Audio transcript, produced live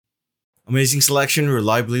Amazing selection,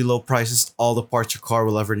 reliably low prices, all the parts your car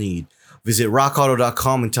will ever need. Visit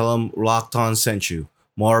rockauto.com and tell them Locked On sent you.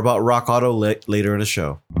 More about Rock Auto later in the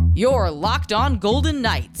show. Your Locked On Golden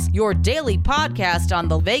Knights, your daily podcast on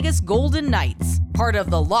the Vegas Golden Knights, part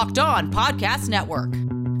of the Locked On Podcast Network.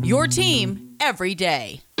 Your team every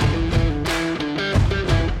day.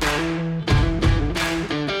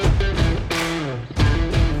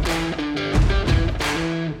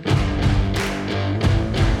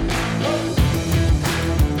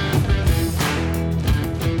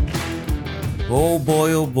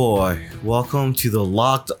 Oh boy. Welcome to the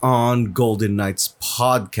Locked On Golden Knights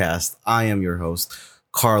podcast. I am your host,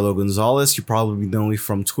 Carlo Gonzalez. You probably know me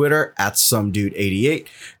from Twitter at SomeDude88,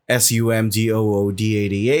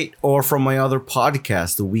 SUMDOOD88, or from my other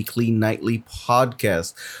podcast, the Weekly Nightly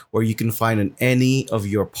Podcast, where you can find on any of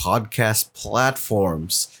your podcast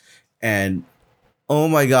platforms. And oh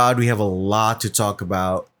my God, we have a lot to talk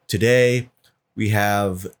about today. We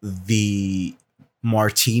have the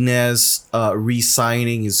Martinez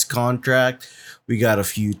re-signing his contract. We got a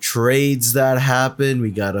few trades that happened.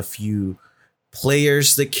 We got a few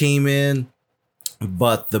players that came in.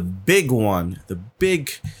 But the big one, the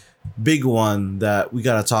big one that we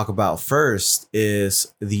got to talk about first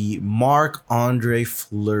is the Marc-Andre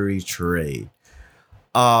Fleury trade.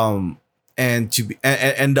 And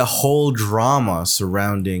the whole drama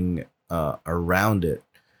surrounding around it.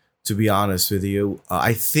 To be honest with you,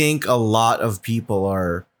 I think a lot of people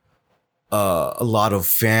a lot of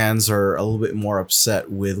fans are a little bit more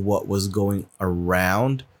upset with what was going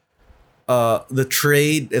around the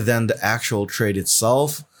trade than the actual trade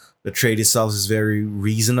itself. The trade itself is very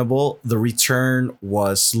reasonable. The return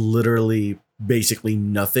was literally basically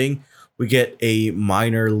nothing. We get a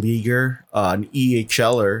minor leaguer, an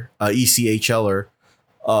ECHLer,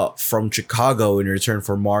 from Chicago in return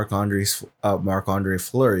for Marc-Andre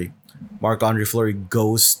Fleury. Marc-Andre Fleury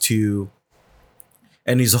goes to,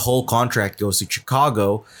 and his whole contract goes to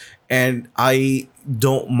Chicago, and I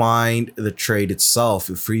don't mind the trade itself.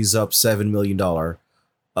 It frees up $7 million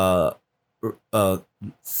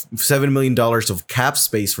of cap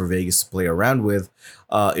space for Vegas to play around with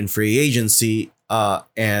in free agency,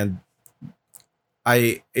 and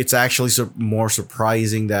it's actually more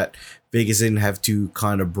surprising that Vegas didn't have to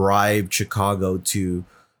kind of bribe Chicago to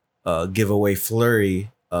give away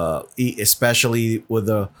Fleury, especially with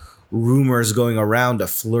the rumors going around that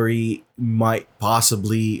Fleury might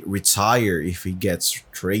possibly retire if he gets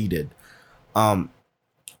traded. I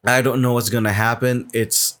don't know what's gonna happen.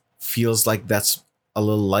 It feels like that's a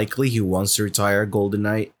little likely. He wants to retire Golden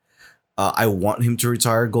Knight. I want him to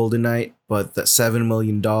retire Golden Knight, but that $7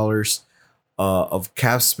 million of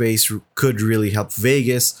cap space could really help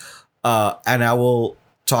Vegas. And I will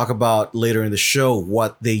talk about later in the show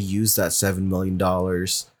what they use that $7 million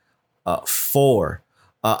for.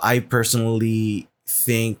 I personally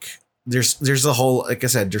think there's a whole, like I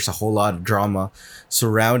said, there's a whole lot of drama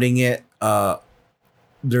surrounding it.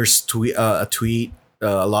 There's a tweet,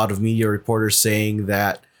 a lot of media reporters saying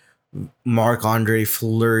that Marc-Andre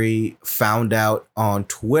Fleury found out on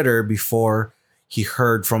Twitter before he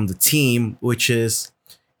heard from the team, which is,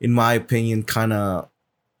 in my opinion, kind of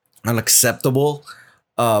unacceptable.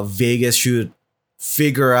 Vegas should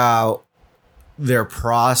figure out their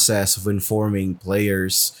process of informing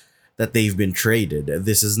players that they've been traded.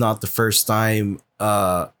 This is not the first time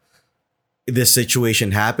this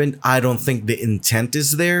situation happened. I don't think the intent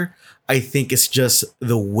is there. I think it's just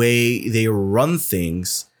the way they run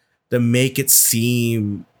things that make it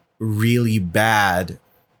seem really bad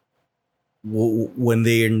when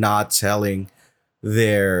they are not telling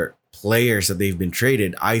their players that they've been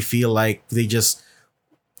traded. I feel like the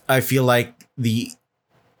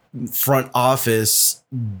front office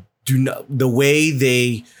do not, the way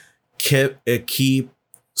they try to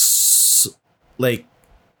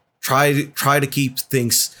keep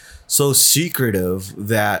things so secretive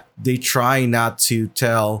that they try not to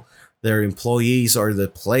tell their employees or the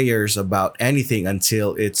players about anything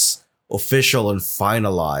until it's official and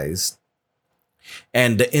finalized.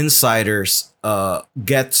 And the insiders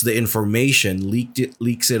gets the information,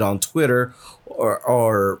 leaks it on Twitter,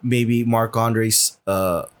 or maybe Marc-Andre's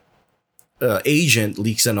agent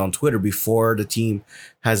leaks it on Twitter before the team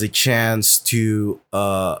has a chance to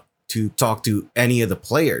talk to any of the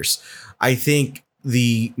players. I think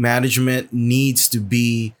the management needs to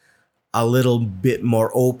be a little bit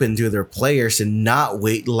more open to their players and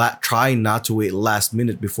try not to wait last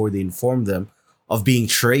minute before they inform them of being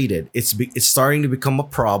traded. It's starting to become a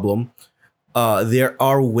problem. There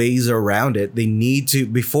are ways around it. They need to,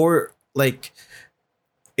 before the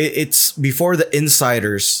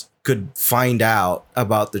insiders could find out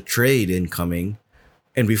about the trade incoming,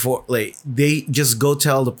 and before, like, they just go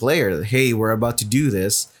tell the player, hey, we're about to do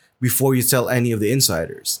this, before you tell any of the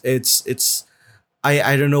insiders. It's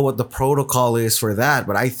I don't know what the protocol is for that,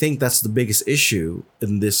 but I think that's the biggest issue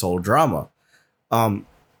in this whole drama. um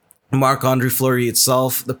Marc-Andre Fleury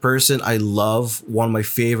itself, the person I love, one of my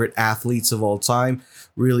favorite athletes of all time,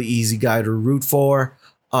 really easy guy to root for.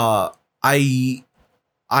 I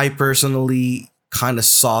I personally kind of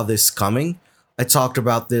saw this coming. I talked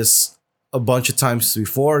about this a bunch of times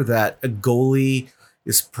before, that a goalie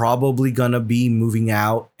is probably gonna be moving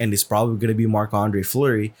out and is probably gonna be Marc-Andre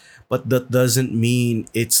Fleury, but that doesn't mean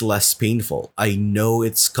it's less painful. I know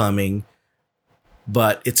it's coming,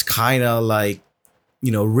 but it's kind of like,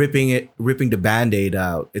 ripping the band-aid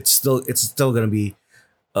out. It's still gonna be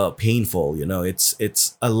painful.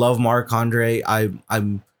 It's I love Marc Andre.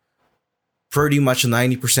 I'm pretty much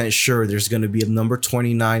 90% sure there's gonna be a number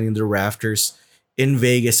 29 in the rafters in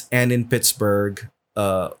Vegas and in Pittsburgh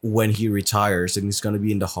when he retires, and he's gonna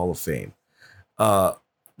be in the Hall of Fame. Uh,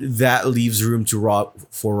 that leaves room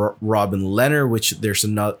for Robin Leonard, which there's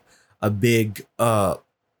a big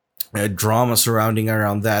drama surrounding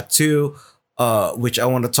around that too, which I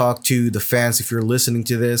want to talk to the fans. If you're listening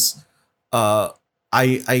to this, uh,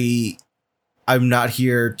 I I'm not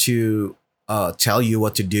here to tell you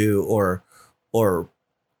what to do or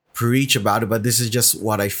preach about it, but this is just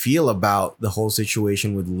what I feel about the whole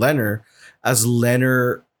situation with Leonard, as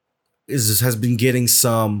Leonard has been getting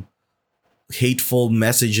some hateful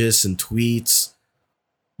messages and tweets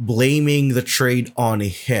blaming the trade on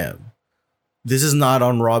him. This is not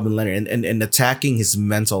on Robin Leonard, and attacking his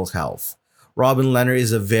mental health. Robin Leonard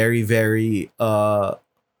is a very, very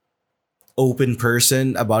open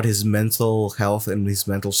person about his mental health and his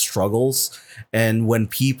mental struggles. And when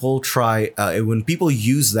people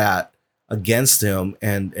use that against him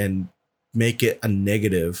and make it a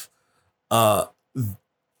negative, uh,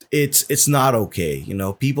 it's not okay.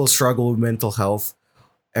 People struggle with mental health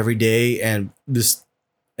every day, and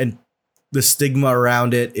the stigma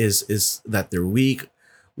around it is that they're weak.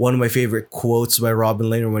 One of my favorite quotes by Robin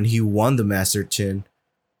Leonard when he won the Masterton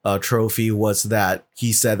trophy was that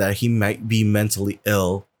he said that he might be mentally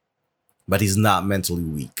ill, but he's not mentally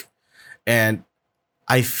weak. And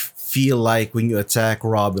feel like when you attack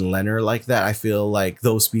Robin Leonard like that, I feel like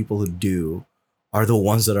those people who do are the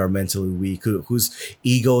ones that are mentally weak, whose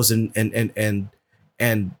egos and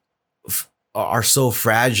are so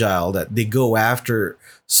fragile that they go after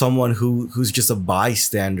someone who's just a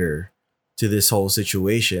bystander to this whole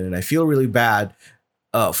situation. And I feel really bad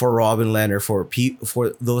for Robin Leonard, for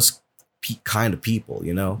those kind of people.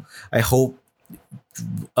 I hope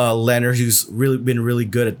Leonard, who's really been really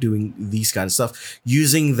good at doing these kind of stuff,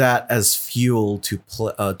 using that as fuel to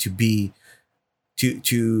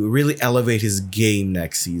really elevate his game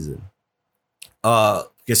next season.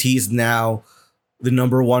 Because he's now the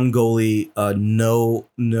number one goalie.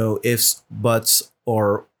 No ifs, buts,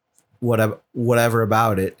 or whatever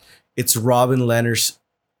about it. It's Robin Leonard's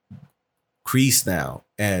crease now,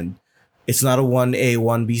 and it's not a 1A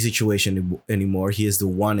 1B situation anymore. He is the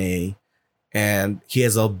 1A, and he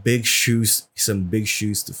has some big shoes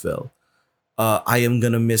to fill. I am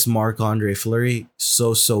gonna miss Marc-Andre Fleury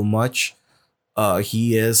so much.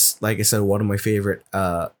 He is, like I said, one of my favorite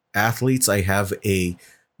athletes. I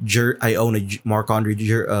own a Marc-Andre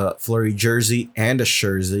Fleury jersey and a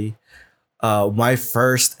jersey. My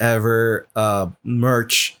first ever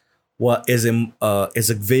merch is a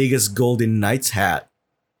Vegas Golden Knights hat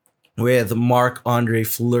with Marc-Andre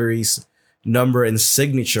Fleury's number and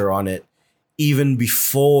signature on it, even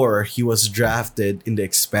before he was drafted in the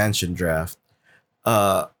expansion draft.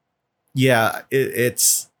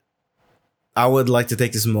 It's. I would like to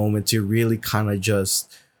take this moment to really kind of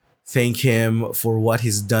just thank him for what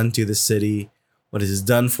he's done to the city, what he's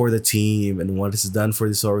done for the team, and what he's done for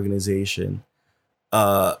this organization.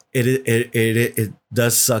 It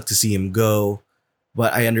does suck to see him go,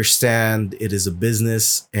 but I understand it is a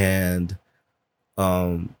business, and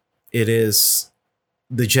it is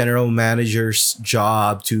the general manager's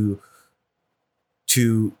job to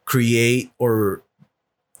create or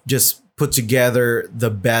just put together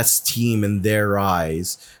the best team in their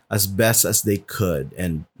eyes as best as they could.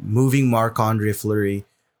 And moving Marc-Andre Fleury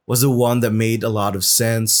was the one that made a lot of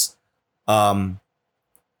sense.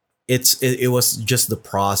 It was just the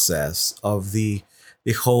process of the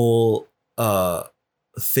whole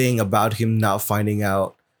thing about him not finding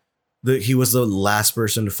out that he was the last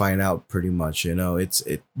person to find out, pretty much.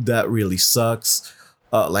 That really sucks.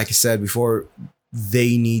 Like I said before,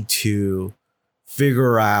 they need to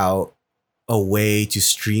figure out a way to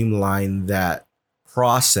streamline that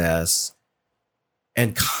process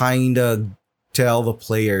and kind of tell the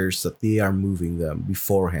players that they are moving them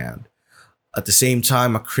beforehand. At the same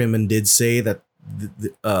time, McCrimmon did say that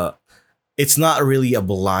it's not really a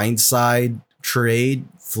blindside trade.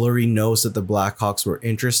 Fleury knows that the Blackhawks were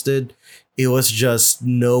interested. It was just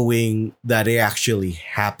knowing that it actually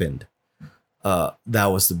happened. That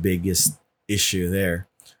was the biggest issue there.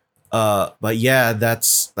 But yeah,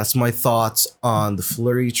 that's my thoughts on the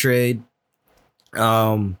Fleury trade.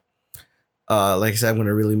 Like I said, I'm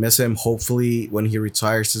gonna really miss him. Hopefully, when he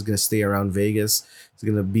retires, he's gonna stay around Vegas. He's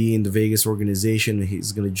gonna be in the Vegas organization.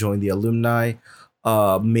 He's gonna join the alumni.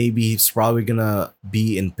 Maybe he's probably gonna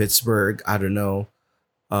be in Pittsburgh. I don't know.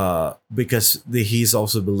 Because he's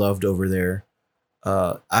also beloved over there.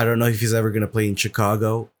 I don't know if he's ever gonna play in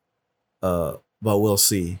Chicago. But we'll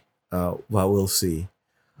see. On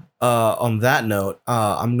that note,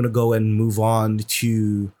 I'm gonna go and move on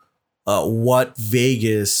to what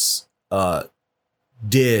Vegas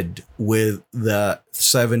did with the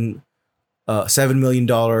 $7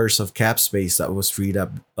 million of cap space that was freed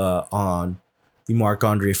up on the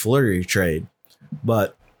Marc-Andre Fleury trade.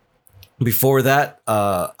 But before that,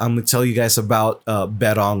 I'm gonna tell you guys about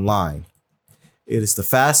Bet Online. It is the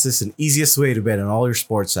fastest and easiest way to bet on all your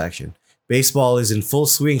sports action. Baseball is in full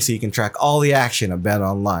swing, so you can track all the action at Bet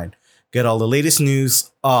Online. Get all the latest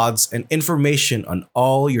news, odds, and information on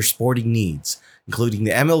all your sporting needs, including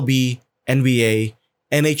the MLB, NBA,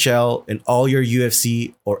 NHL, and all your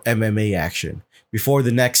UFC or MMA action. Before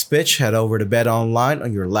the next pitch, head over to Bet Online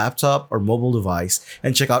on your laptop or mobile device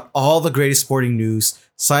and check out all the greatest sporting news,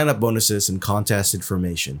 sign-up bonuses, and contest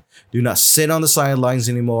information. Do not sit on the sidelines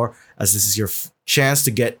anymore, as this is your chance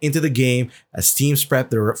to get into the game as teams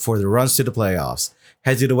prep for the runs to the playoffs.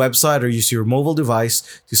 Head to the website or use your mobile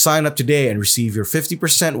device to sign up today and receive your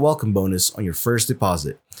 50% welcome bonus on your first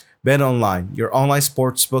deposit. Bet Online, your online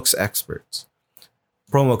sportsbooks experts.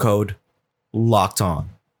 Promo code LOCKED ON.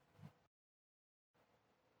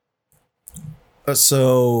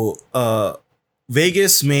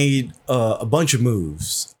 Vegas made a bunch of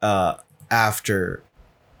moves after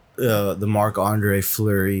the Marc-Andre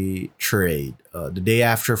Fleury trade. The day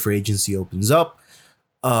after free agency opens up,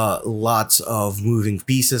 lots of moving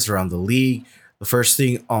pieces around the league. The first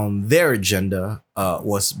thing on their agenda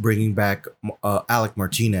was bringing back Alec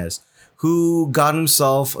Martinez, who got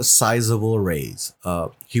himself a sizable raise.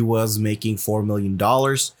 He was making $4 million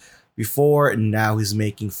before, and now he's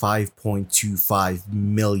making $5.25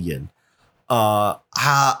 million.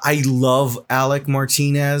 I love Alec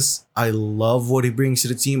Martinez. I love what he brings to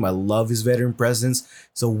the team. I love his veteran presence.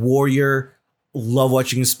 He's a warrior. Love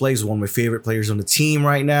watching his play. He's one of my favorite players on the team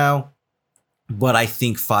right now. But I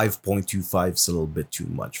think 5.25 is a little bit too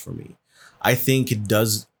much for me. I think it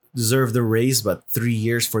does deserve the raise, but 3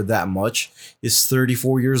 years for that much. He's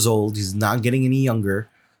 34 years old. He's not getting any younger.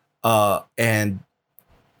 And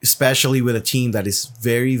especially with a team that is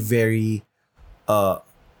very, very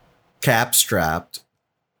cap strapped,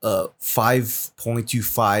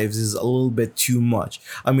 5.25 is a little bit too much.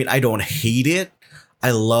 I mean, I don't hate it. I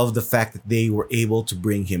love the fact that they were able to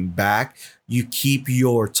bring him back. You keep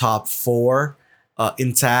your top four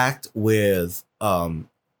intact with McNabb,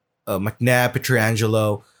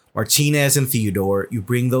 Pietrangelo, Martinez, and Theodore. You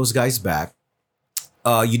bring those guys back.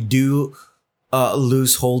 You do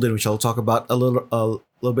lose Holden, which I'll talk about a little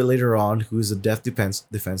bit later on, who is a depth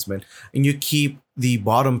defenseman, and you keep the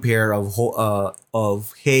bottom pair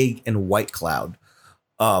of Haig and Whitecloud.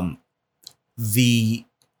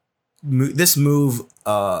 This move,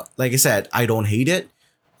 like I said, I don't hate it.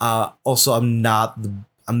 Also, I'm not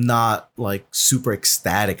like super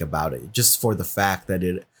ecstatic about it, just for the fact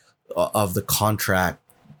that of the contract,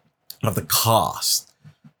 of the cost.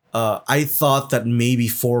 I thought that maybe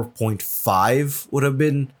 4.5 would have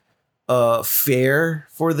been fair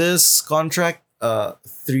for this contract.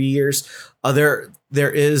 3 years. There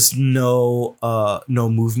is no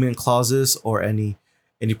movement clauses or any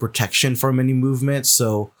protection from any movement.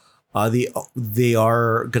 So they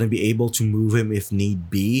are gonna be able to move him if need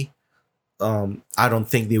be. I don't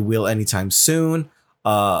think they will anytime soon.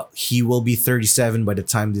 He will be 37 by the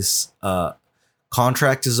time this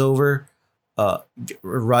contract is over.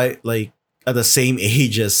 Right, like at the same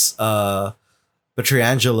age as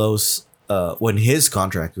Pietrangelo's when his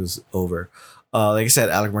contract was over. Like I said,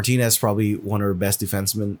 Alec Martinez probably one of our best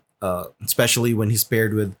defensemen, especially when he's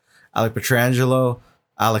paired with Alex Pietrangelo.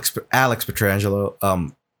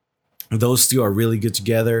 Those two are really good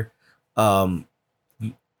together.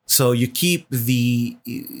 So you keep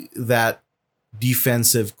that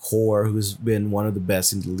defensive core who's been one of the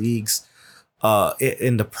best in the leagues.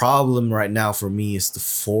 And the problem right now for me is the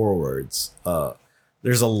forwards.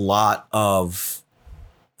 there's a lot of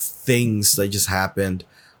things that just happened,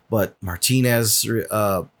 but Martinez,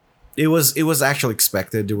 it was actually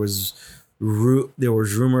expected. There was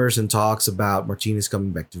rumors and talks about Martinez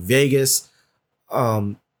coming back to Vegas,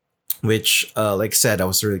 um, which, like I said, I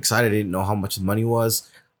was really excited. I didn't know how much the money was.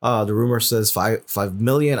 The rumor says 5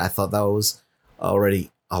 million. I thought that was already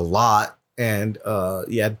a lot, and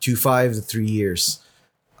yeah, 2.5 to 3 years.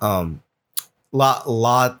 Um, a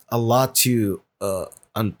lot to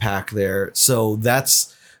unpack there. So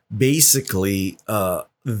basically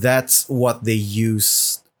that's what they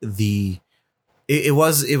use it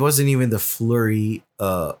wasn't even the Fleury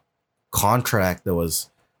contract that was,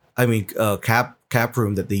 I mean, cap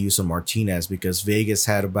room that they used on Martinez, because Vegas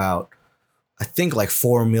had about, I think, like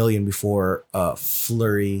 4 million before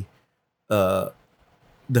Fleury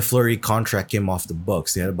the Fleury contract came off the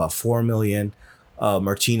books. They had about 4 million.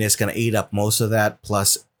 Martinez kind of ate up most of that,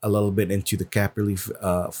 plus a little bit into the cap relief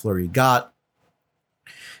Fleury got.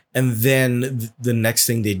 And then the next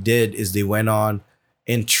thing they did is they went on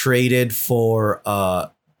and traded for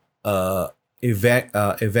Evgeny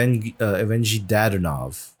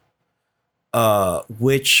Dadonov,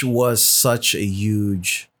 which was such a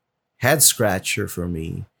huge head scratcher for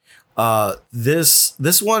me.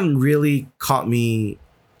 This one really caught me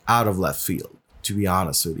out of left field, to be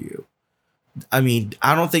honest with you. I mean,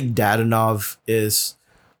 I don't think Dadonov is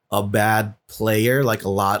a bad player like a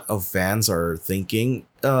lot of fans are thinking.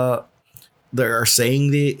 They are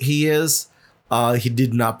saying that he is. He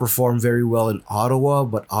did not perform very well in Ottawa,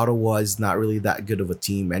 but Ottawa is not really that good of a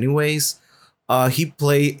team, anyways. He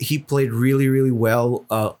played really, really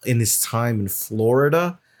well in his time in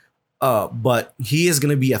Florida. But he is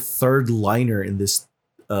going to be a third liner in this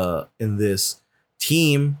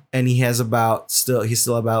team, and he's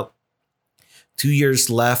still about 2 years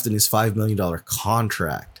left in his $5 million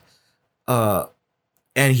contract.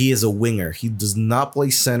 And he is a winger. He does not play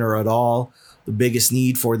center at all. The biggest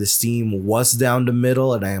need for this team was down the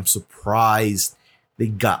middle, and I am surprised they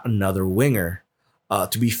got another winger.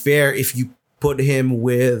 To be fair, if you put him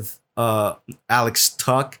with Alex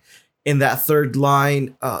Tuch in that third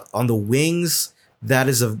line on the wings, that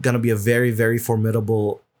is going to be a very, very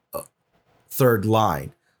formidable third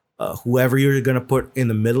line. Whoever you're going to put in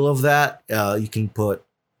the middle of that, you can put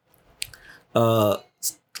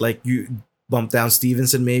like you bump down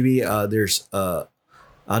Stevenson maybe. There's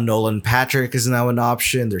Nolan Patrick is now an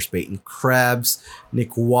option. There's Peyton Krebs,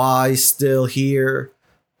 Nick Wise still here.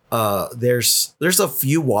 There's a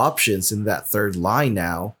few options in that third line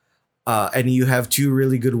now, and you have two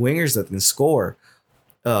really good wingers that can score.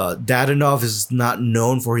 Dadonov is not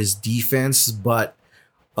known for his defense, but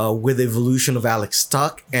with the evolution of Alex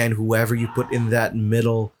Tuch and whoever you put in that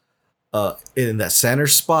middle, in that center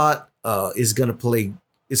spot, is gonna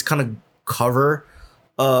kind of cover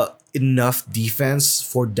enough defense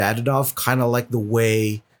for Dadonov, kind of like the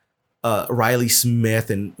way Riley Smith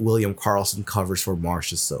and William Karlsson covers for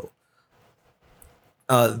Marchessault.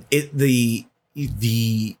 The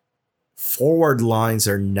forward lines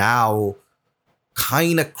are now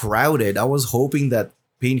kind of crowded. I was hoping that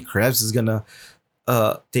Peyton Krebs is gonna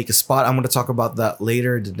take a spot. I'm gonna talk about that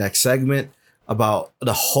later in the next segment, about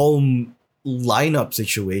the whole lineup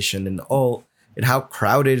situation and how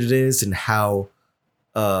crowded it is and how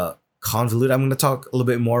convoluted. I'm gonna talk a little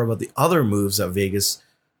bit more about the other moves that Vegas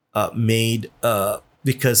made,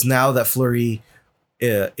 because now that Fleury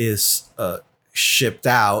is shipped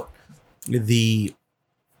out, the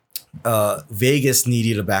Vegas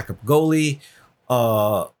needed a backup goalie.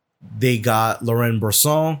 They got Laurent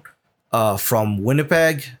Brossoit from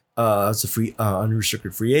Winnipeg as a free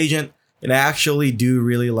unrestricted free agent, and I actually do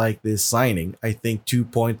really like this signing. I think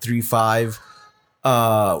 2.35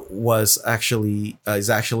 is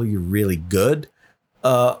actually really good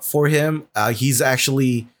for him. He's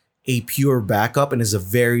actually a pure backup and is a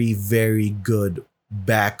very, very good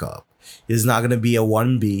backup. He's not going to be a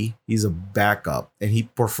 1B. He's a backup, and he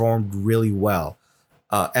performed really well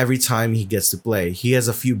every time he gets to play. He has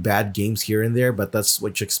a few bad games here and there, but that's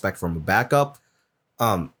what you expect from a backup.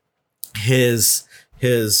 His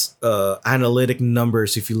analytic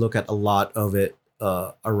numbers, if you look at a lot of it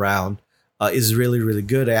around, is really, really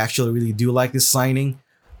good. I actually really do like this signing.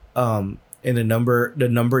 And the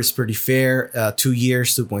number is pretty fair. 2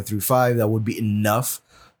 years, 2.35. That would be enough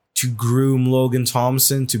to groom Logan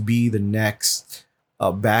Thompson to be the next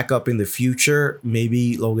backup in the future.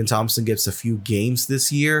 Maybe Logan Thompson gets a few games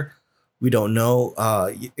this year. We don't know.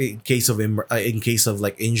 In case of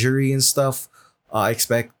like injury and stuff, I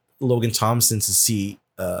expect Logan Thompson to see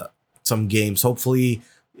some games. Hopefully,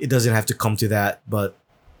 it doesn't have to come to that. But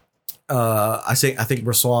I think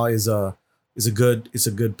Brossoit is a is a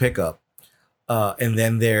good pickup. And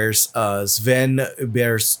then there's Sven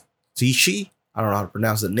Berstici. I don't know how to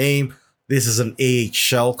pronounce the name. This is an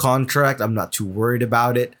AHL contract. I'm not too worried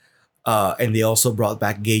about it. And they also brought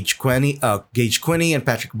back Gage Quinney and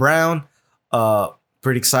Patrick Brown.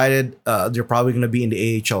 Pretty excited. They're probably going to be in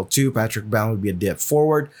the AHL too. Patrick Brown would be a depth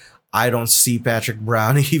forward. I don't see Patrick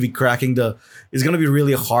Brown even cracking the. It's going to be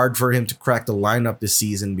really hard for him to crack the lineup this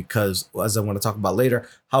season because, as I want to talk about later,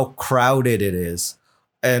 how crowded it is.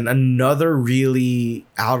 And another really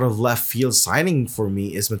out of left field signing for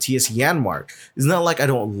me is Matthias Janmark. It's not like I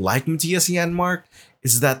don't like Matthias Janmark.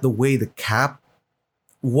 It's that the way the cap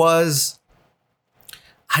was,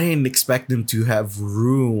 I didn't expect them to have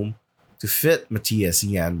room to fit Matthias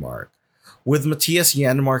Janmark. With Matthias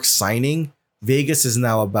Janmark signing, Vegas is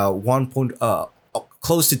now about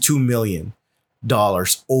close to $2 million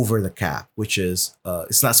over the cap, which is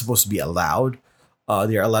it's not supposed to be allowed.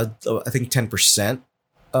 They're allowed, I think, 10%.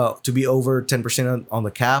 To be over 10% on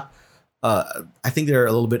the cap. I think they're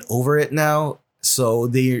a little bit over it now. So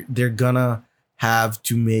they're gonna have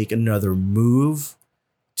to make another move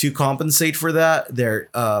to compensate for that.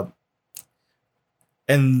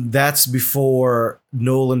 And that's before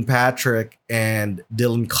Nolan Patrick and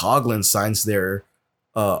Dylan Coghlan signs their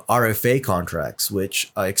RFA contracts, which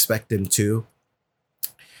I expect them to.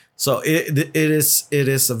 So it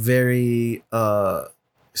is a very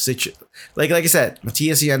like I said,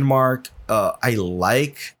 Matthias Janmark, I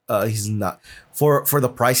like. He's not for the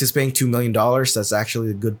price he's paying $2 million. That's actually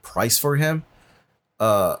a good price for him.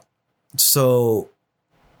 So,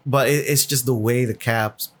 but it's just the way the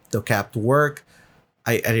cap work.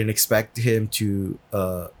 I didn't expect him to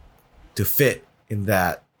fit in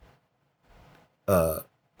that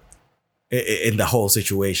in the whole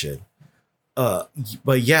situation.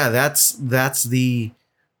 But yeah, that's the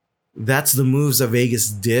moves that Vegas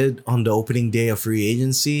did on the opening day of free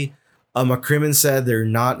agency. McCrimmon said they're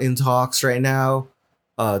not in talks right now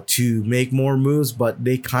to make more moves, but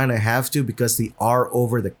they kind of have to because they are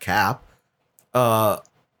over the cap, the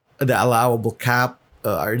allowable cap.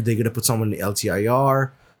 Are they going to put someone in the LTIR?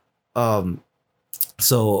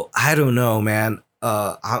 So I don't know, man.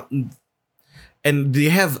 And they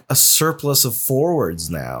have a surplus of forwards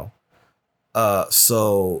now.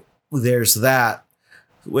 So there's that.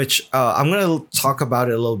 Which I'm going to talk about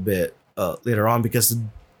it a little bit later on because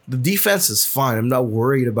the defense is fine. I'm not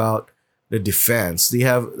worried about the defense. They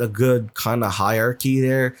have a good kind of hierarchy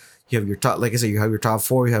there. You have your top, like I said, you have your top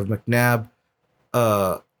four. You have McNabb,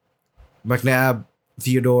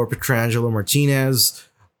 Theodore, Pietrangelo, Martinez,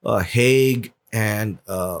 Haig, and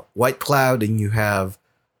Whitecloud. And you have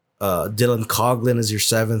Dylan Coghlan as your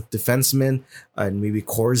seventh defenseman. And maybe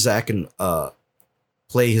Korzak can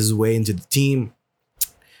play his way into the team.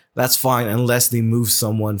 That's fine unless they move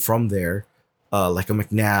someone from there, like a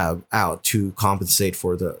McNabb, out to compensate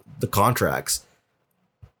for the contracts.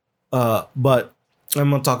 But I'm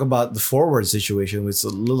gonna talk about the forward situation, which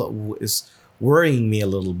is worrying me a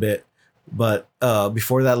little bit. But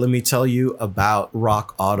before that, let me tell you about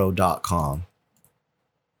RockAuto.com.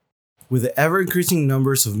 With the ever-increasing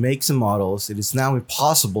numbers of makes and models, it is now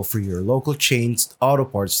impossible for your local chain's auto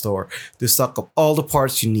parts store to stock up all the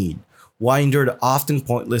parts you need. Why endure the often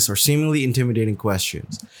pointless or seemingly intimidating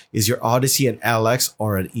questions? Is your Odyssey an LX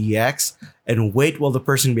or an EX? And wait while the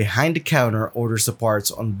person behind the counter orders the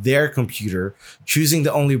parts on their computer, choosing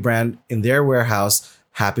the only brand in their warehouse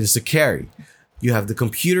happens to carry. You have the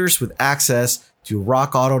computers with access to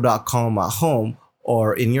rockauto.com at home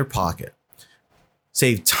or in your pocket.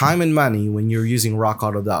 Save time and money when you're using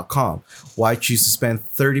rockauto.com. Why choose to spend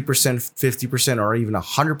 30%, 50%, or even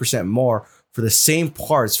 100% more for the same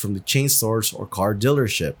parts from the chain stores or car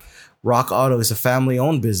dealership? Rock Auto is a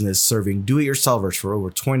family-owned business serving do-it-yourselfers for over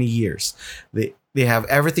 20 years. They have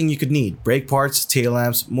everything you could need: brake parts, tail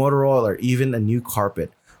lamps, motor oil, or even a new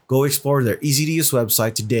carpet. Go explore their easy-to-use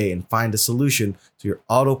website today and find a solution to your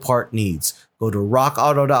auto part needs. Go to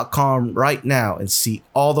rockauto.com right now and see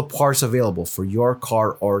all the parts available for your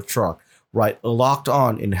car or truck. Write Locked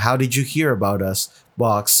On in How Did You Hear About Us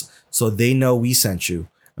box so they know we sent you.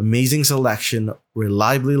 Amazing selection,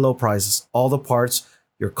 reliably low prices, all the parts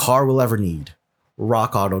your car will ever need.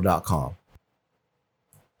 RockAuto.com.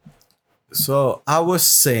 So I was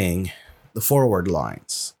saying the forward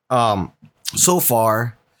lines. So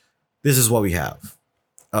far, this is what we have.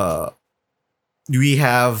 We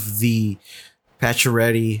have the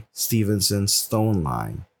Pacioretty, Stevenson, Stone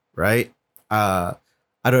line, right? I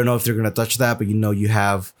don't know if they're gonna touch that, but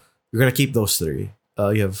you're gonna keep those three.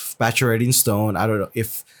 You have Pacioretty and Stone. I don't know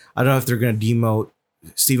if they're gonna demote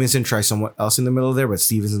Stevenson, try someone else in the middle there, but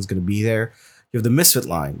Stevenson's gonna be there. You have the misfit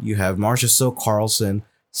line. You have Marchessault, Carlson,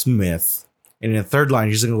 Smith. And in the third line,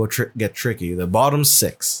 you're just going to go get tricky. The bottom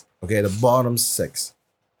six. Okay, the bottom six.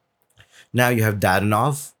 Now you have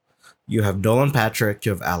Dadonov. You have Nolan Patrick.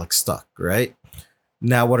 You have Alex Stuck, right?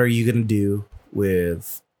 Now, what are you going to do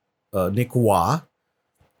with Nick Waugh?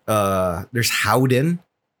 There's Howden.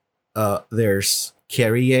 There's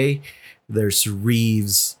Carrier. There's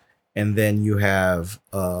Reeves. And then you have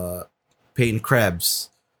Peyton Krebs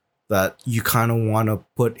that you kind of want to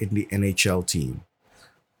put in the NHL team.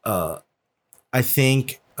 I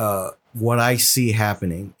think what I see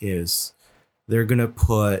happening is they're going to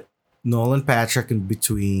put Nolan Patrick in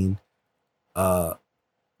between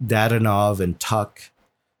Dadonov and Tuck.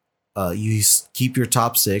 You keep your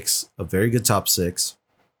top six, a very good top six.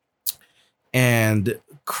 And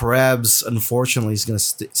Krebs, unfortunately, is going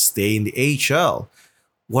to stay in the AHL.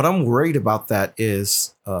 What I'm worried about that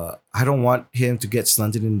is I don't want him to get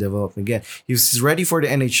stunted in development again. He's ready for the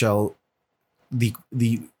NHL.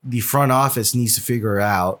 The front office needs to figure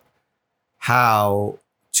out how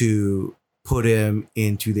to put him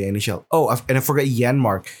into the NHL. Oh, and I forgot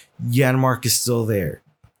Janmark. Janmark is still there.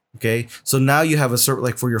 Okay, so now you have a sort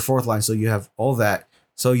like for your fourth line. So you have all that.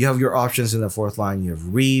 So you have your options in the fourth line. You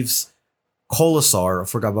have Reeves, Kolesar. I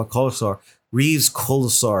forgot about Kolesar. Reeves,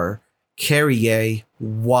 Kolesar, Carrier,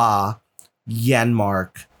 Waugh,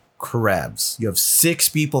 Janmark, Krebs. You have 6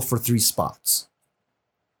 people for 3 spots.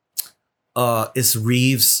 Is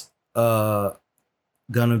Reeves gonna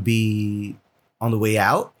be on the way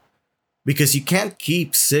out? Because you can't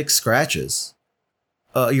keep 6 scratches.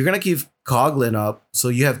 You're gonna keep Coughlin up, so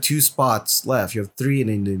you have 2 spots left. You have 3,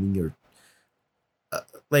 and then you're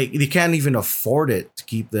like you can't even afford it to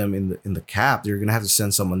keep them in the cap. You're gonna have to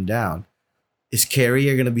send someone down. Is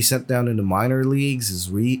Carrier gonna be sent down in the minor leagues? Is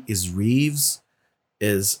Reeves?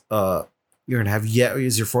 Is you're gonna have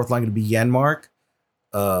is your fourth line gonna be Janmark,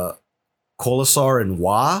 Kolesar, and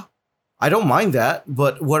Waugh? I don't mind that,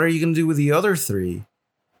 but what are you gonna do with the other 3?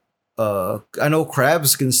 I know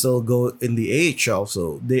Krebs can still go in the AHL,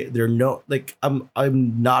 so they're no like I'm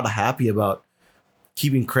not happy about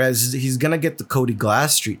keeping Krebs. He's gonna get the Cody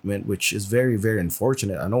Glass treatment, which is very, very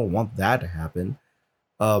unfortunate. I don't want that to happen.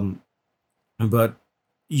 But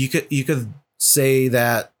you could say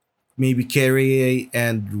that maybe Carrier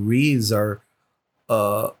and Reeves are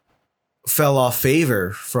fell off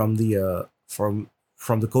favor from the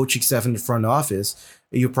from the coaching staff in the front office.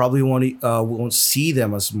 You probably won't see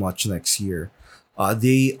them as much next year.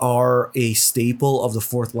 They are a staple of the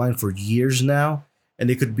fourth line for years now, and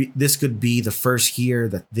this could be the first year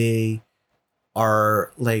that they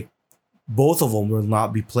are like both of them will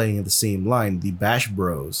not be playing in the same line. The Bash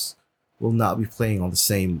Bros will not be playing on the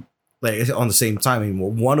same time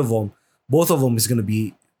anymore. Both of them is going to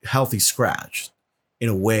be healthy scratched in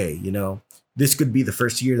a way. This could be the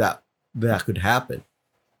first year that could happen.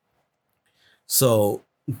 So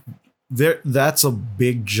that's a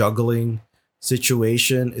big juggling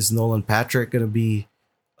situation. Is Nolan Patrick going to be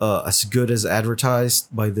as good as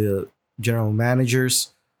advertised by the general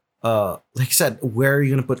managers? Like I said, where are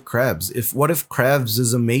you going to put Krebs? What if Krebs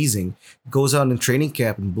is amazing, goes out in training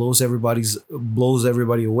camp and blows everybody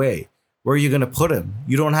away? Where are you going to put him?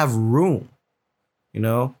 You don't have room.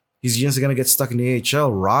 He's just going to get stuck in the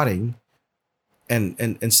AHL rotting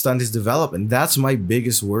and stunt his development. That's my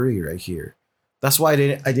biggest worry right here. That's why I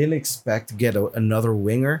didn't expect to get another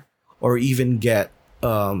winger or even get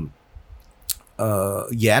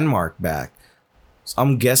Janmark back. So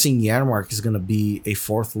I'm guessing Janmark is going to be a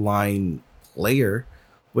fourth line player,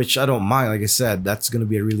 which I don't mind. Like I said, that's going to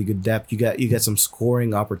be a really good depth. You get some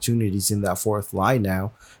scoring opportunities in that fourth line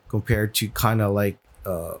now compared to kind of like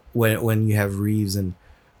when you have Reeves and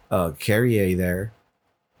Carrier there.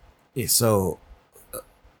 So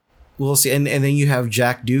we'll see. And then you have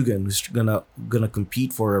Jack Dugan, who's gonna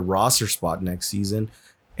compete for a roster spot next season,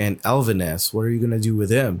 and Elvenes. What are you gonna do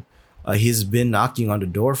with him? He's been knocking on the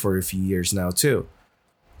door for a few years now too.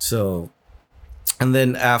 So, and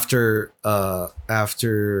then after the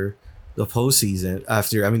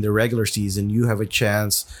postseason, the regular season, you have a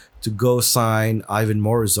chance to go sign Ivan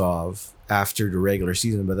Morozov after the regular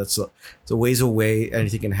season, but it's a ways away.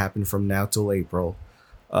 Anything can happen from now till April.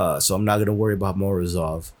 So I'm not gonna worry about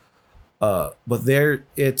Morozov. But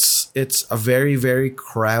it's a very, very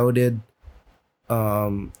crowded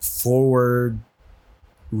forward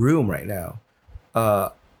room right now.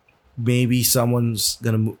 Maybe someone's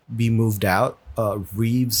gonna be moved out.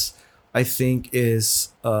 Reeves, I think,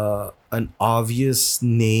 is an obvious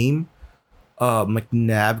name.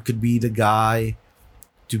 McNabb could be the guy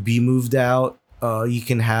to be moved out. You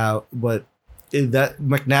can have, but that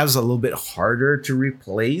McNabb's a little bit harder to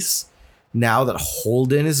replace now that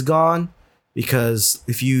Holden is gone, because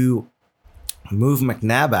if you move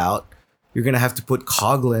McNabb out, you're gonna have to put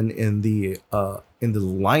Coughlin in the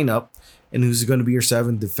lineup, and who's going to be your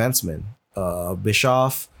seventh defenseman?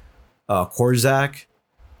 Bischoff, Korzak.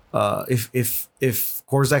 If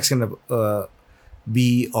Korzak's gonna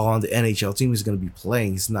be on the NHL team, he's gonna be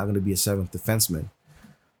playing. He's not gonna be a seventh defenseman.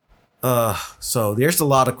 So there's a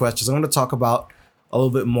lot of questions. I'm gonna talk about a little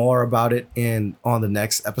bit more about it on the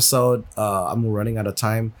next episode. I'm running out of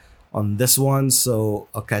time on this one, so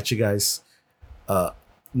I'll catch you guys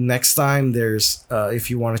next time. There's if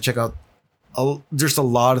you want to check out, there's a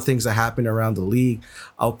lot of things that happen around the league.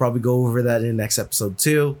 I'll probably go over that in the next episode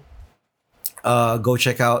too. Go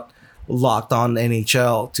check out Locked On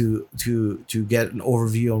NHL to get an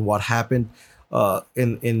overview on what happened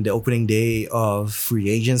in the opening day of free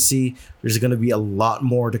agency. There's going to be a lot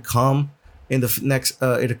more to come in the next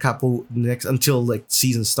until like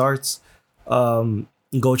season starts.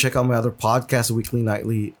 Go check out my other podcast, Weekly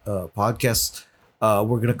Nightly podcast.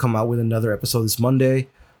 We're gonna come out with another episode this Monday.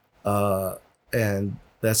 And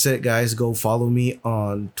that's it, guys. Go follow me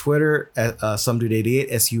on Twitter at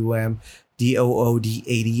Sumdude88,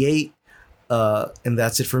 SUMDOOD88. And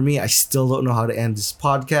that's it for me. I still don't know how to end this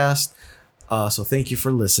podcast. So thank you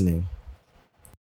for listening.